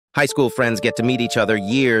High school friends get to meet each other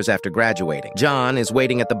years after graduating. John is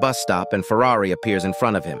waiting at the bus stop and Ferrari appears in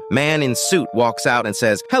front of him. Man in suit walks out and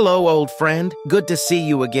says, "Hello, old friend. Good to see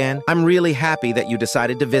you again. I'm really happy that you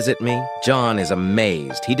decided to visit me." John is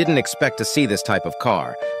amazed. He didn't expect to see this type of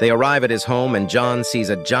car. They arrive at his home and John sees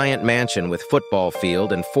a giant mansion with football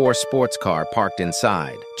field and 4 sports cars parked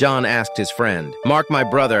inside. John asked his friend, "Mark, my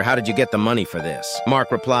brother, how did you get the money for this?"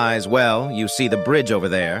 Mark replies, "Well, you see the bridge over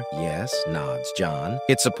there?" "Yes," nods John.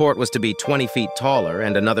 Its support was to be 20 feet taller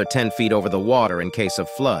and another 10 feet over the water in case of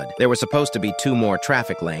flood. There were supposed to be 2 more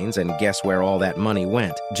traffic lanes, and guess where all that money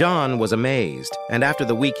went? John was amazed, and after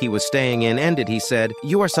the week he was staying in ended, he said,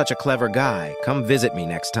 "You are such a clever guy. Come visit me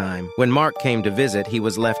next time." When Mark came to visit, he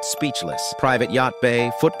was left speechless. Private yacht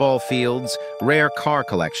bay, football fields, rare car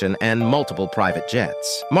collection, and multiple private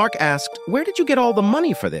jets. Mark asked, "Where did you get all the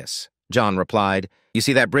money for this?" John replied, "You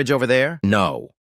see that bridge over there? No.